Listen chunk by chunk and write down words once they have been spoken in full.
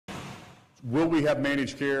Will we have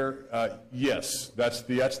managed care? Yes, that's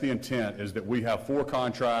the intent, is that we have 4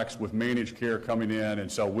 contracts with managed care coming in,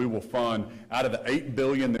 and so we will fund out of the $8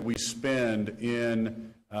 billion that we spend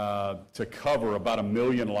in to cover about 1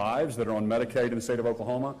 million lives that are on Medicaid in the state of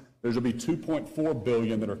Oklahoma. There's going to be $2.4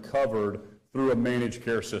 billion that are covered through a managed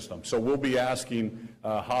care system. So we'll be asking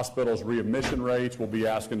hospitals readmission rates. We'll be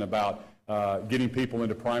asking about getting people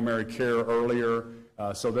into primary care earlier.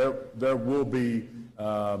 So there will be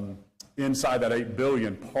inside that $8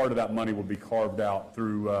 billion, part of that money will be carved out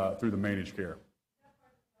through the managed care.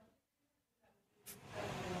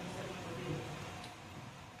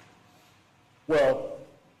 Well,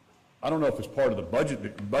 I don't know if it's part of the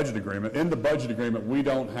budget agreement. In the budget agreement, we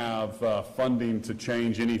don't have funding to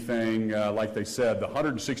change anything. Like they said, the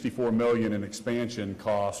 $164 million in expansion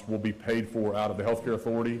cost will be paid for out of the Healthcare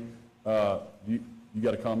Authority. You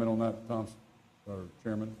got a comment on that, Tom, or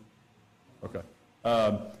Chairman? Okay.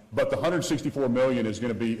 But the $164 million is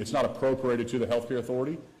going to be, it's not appropriated to the Healthcare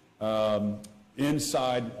Authority.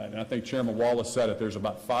 Inside, and I think Chairman Wallace said it, there's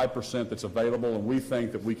about 5% that's available, and we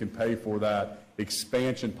think that we can pay for that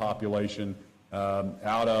expansion population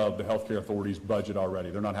out of the Healthcare Authority's budget already.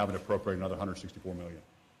 They're not having to appropriate another $164 million.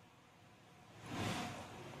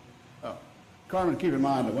 Carmen, keep in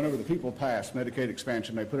mind that whenever the people pass Medicaid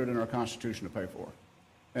expansion, they put it in our Constitution to pay for.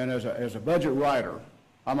 And as a budget writer,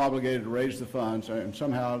 I'm obligated to raise the funds and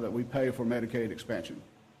somehow that we pay for Medicaid expansion.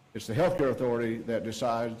 It's the Healthcare Authority that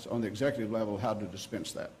decides on the executive level how to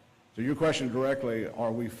dispense that. So your question directly,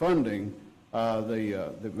 are we funding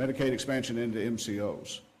the Medicaid expansion into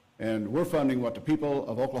MCOs? And we're funding what the people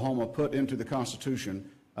of Oklahoma put into the Constitution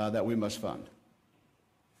that we must fund.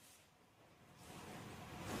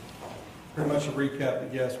 Pretty much a recap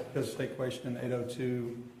that yes, because state question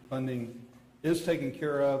 802 funding is taken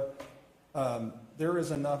care of. There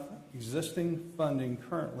is enough existing funding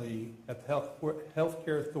currently at the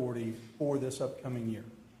Healthcare Authority for this upcoming year.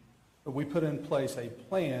 But we put in place a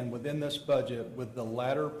plan within this budget with the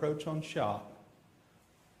ladder approach on SHOP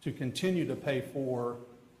to continue to pay for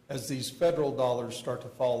as these federal dollars start to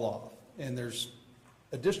fall off. And there's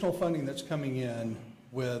additional funding that's coming in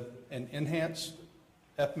with an enhanced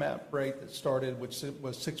FMAP rate that started, which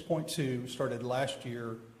was 6.2, started last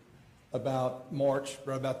year about March,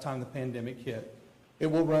 or about the time the pandemic hit. It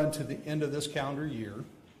will run to the end of this calendar year.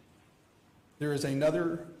 There is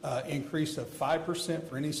another increase of 5%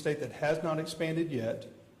 for any state that has not expanded yet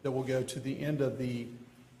that will go to the end of the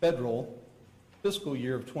federal fiscal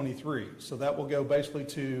year of 23. So that will go basically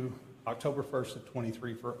to October 1st of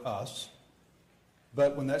 23 for us.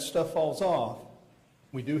 But when that stuff falls off,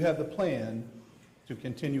 we do have the plan to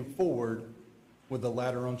continue forward with the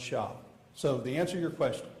ladder on SHOP. So the answer to your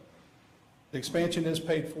question, the expansion is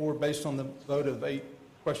paid for based on the vote of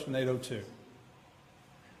question 802.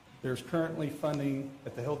 There's currently funding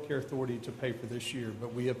at the Healthcare Authority to pay for this year,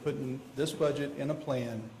 but we have put in this budget in a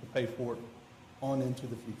plan to pay for it on into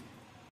the future.